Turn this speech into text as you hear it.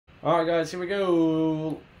Alright guys, here we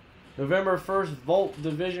go. November 1st Vault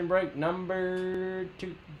Division Break number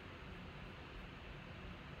 2.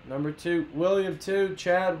 Number 2, William 2,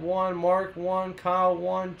 Chad 1, Mark 1, Kyle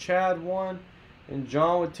 1, Chad 1, and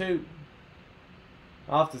John with 2.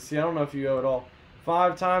 I'll have to see. I don't know if you owe it all.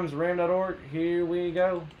 5 times ram.org. Here we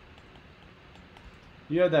go.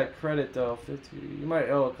 You had that credit though. 50. You might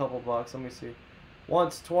owe a couple bucks. Let me see.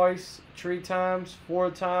 Once, twice, 3 times,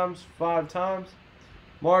 4 times, 5 times.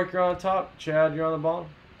 Mark, you're on top. Chad, you're on the bottom.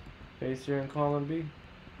 Paste here in column B.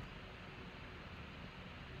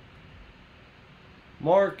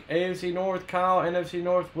 Mark, AFC North. Kyle, NFC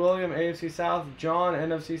North. William, AFC South. John,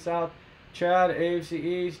 NFC South. Chad, AFC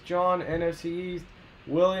East. John, NFC East.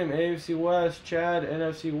 William, AFC West. Chad,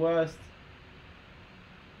 NFC West.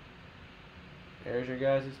 There's your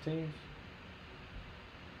guys' teams.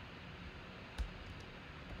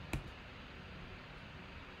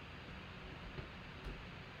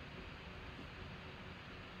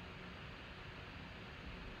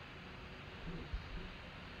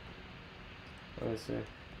 Let me see.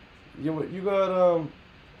 You got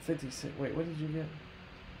 56. Wait, what did you get?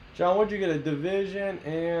 John, what did you get? A division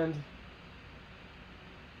and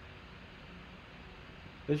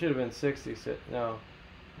this should have been 66. No.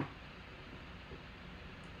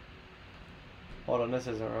 Hold on, this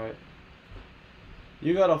isn't right.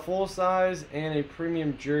 You got a full size and a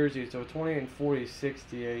premium jersey, so 28 and 40,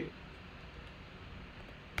 68.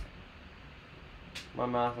 My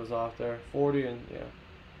math was off there. 40 and yeah.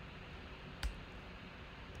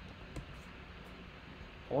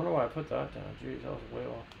 I wonder why I put that down. Jeez, that was way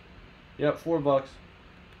off. Yep, $4.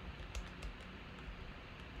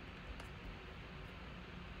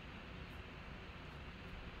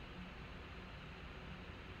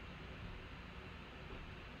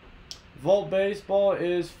 Vault baseball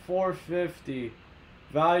is $4.50.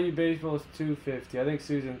 Value baseball is $2.50. I think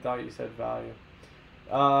Susan thought you said value.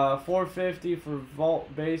 $4.50 for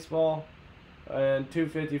vault baseball and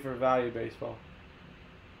 $2.50 for value baseball.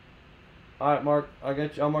 All right, Mark.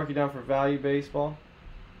 I'll mark you down for value baseball.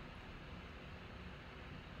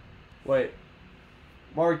 Wait,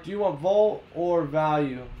 Mark. Do you want Volt or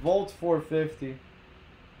value? Volt's $4.50.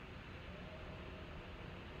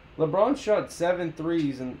 LeBron shot 7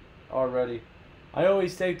 threes and already. I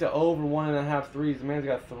always take the over 1.5 threes. The man's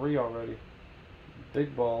got 3 already.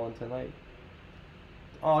 Big balling tonight.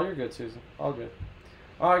 Oh, you're good, Susan. All good.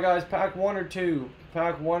 All right, guys. Pack 1 or 2.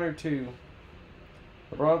 Pack 1 or 2.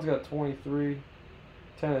 LeBron's got 23,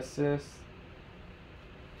 10 assists.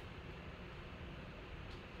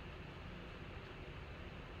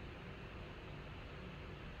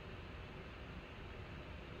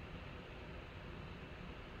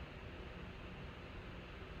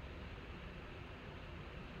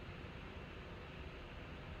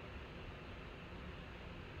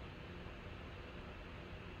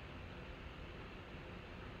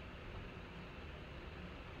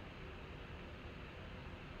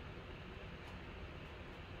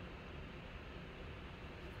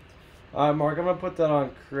 Alright, Mark, I'm going to put that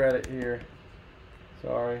on credit here.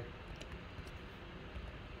 Sorry.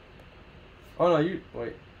 Oh, no, you...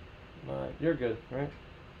 Wait. No, you're good, right?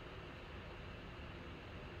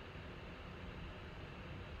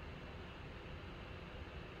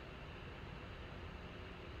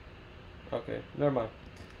 Okay, never mind.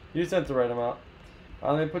 You sent the right amount.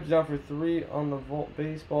 I'm going to put you down for 3 on the Vault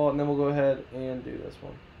Baseball, and then we'll go ahead and do this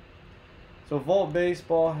one. So, Vault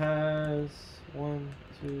Baseball has 1,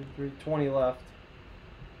 2, 3, 20 left.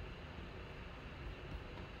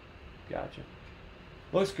 Gotcha.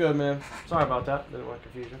 Looks good, man. Sorry about that. Didn't want to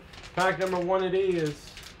confuse you. Pack number 1 it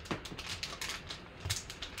is.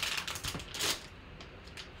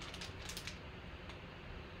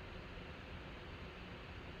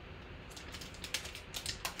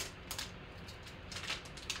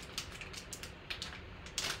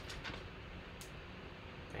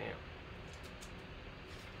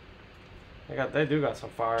 They do got some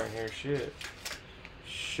fire in here. Shit.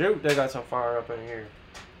 Shoot, they got some fire up in here.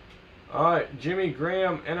 Alright, Jimmy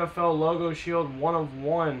Graham, NFL logo shield, 1 of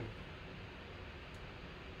 1.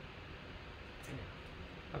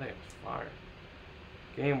 I think it's fire.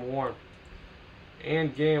 Game worn.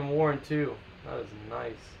 And game worn too. That is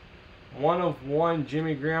nice. 1 of 1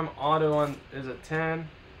 Jimmy Graham auto on is a 10.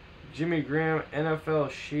 Jimmy Graham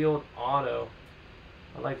NFL shield auto.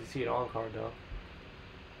 I'd like to see it on card though.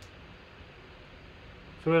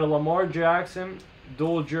 So we had a Lamar Jackson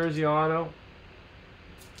dual jersey auto.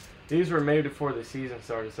 These were made before the season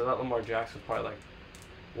started, so that Lamar Jackson probably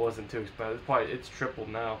wasn't too expensive. It's tripled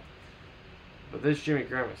now. But this Jimmy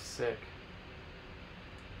Graham is sick.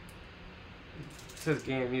 It says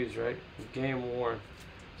game used, right? Game worn.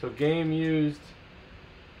 So game used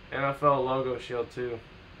NFL logo shield too.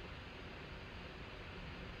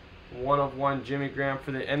 1/1 Jimmy Graham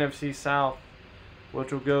for the NFC South,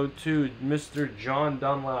 which will go to Mr. John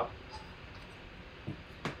Dunlap.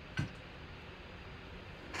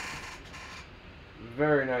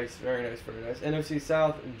 Very nice, very nice, very nice. NFC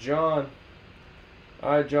South, John.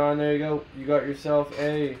 Alright, John, there you go. You got yourself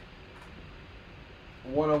a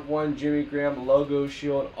 1/1 Jimmy Graham logo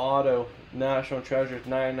shield auto. National Treasures,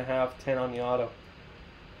 9.5, 10 on the auto.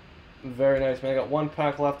 Very nice, man. I got one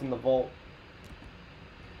pack left in the vault.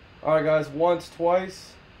 Alright, guys. Once,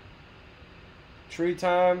 twice, 3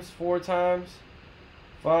 times, 4 times,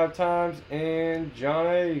 5 times, and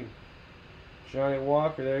Johnny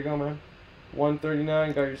Walker. There you go, man.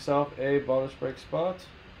 139. Got yourself a bonus break spot.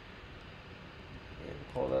 And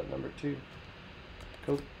call that number 2.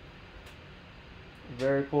 Cool.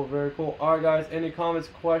 Very cool, very cool. Alright, guys. Any comments,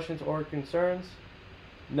 questions, or concerns?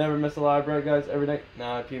 Never miss a live break, guys. Every night,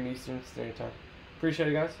 9 p.m. Eastern Standard Time. Appreciate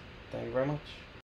it, guys. Thank you very much.